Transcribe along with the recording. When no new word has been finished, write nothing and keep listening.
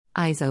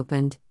Eyes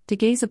opened, to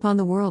gaze upon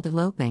the world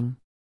eloping.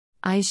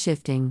 Eyes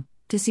shifting,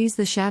 to seize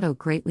the shadow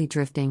greatly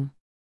drifting.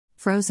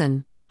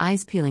 Frozen,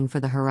 eyes peeling for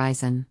the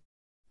horizon.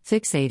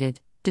 Fixated,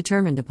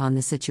 determined upon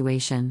the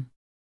situation.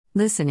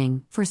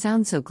 Listening, for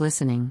sound so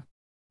glistening.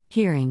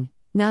 Hearing,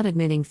 not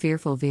admitting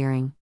fearful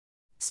veering.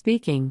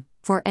 Speaking,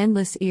 for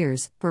endless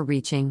ears, for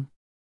reaching.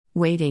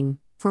 Waiting,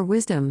 for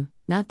wisdom,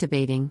 not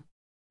debating.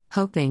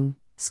 Hoping,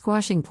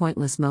 squashing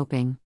pointless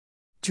moping.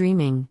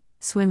 Dreaming,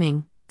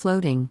 swimming,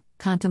 floating,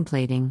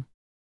 contemplating.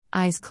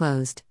 Eyes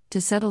closed,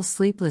 to settle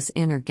sleepless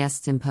inner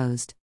guests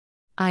imposed.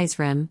 Eyes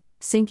REM,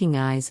 sinking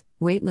eyes,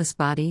 weightless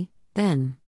body, then.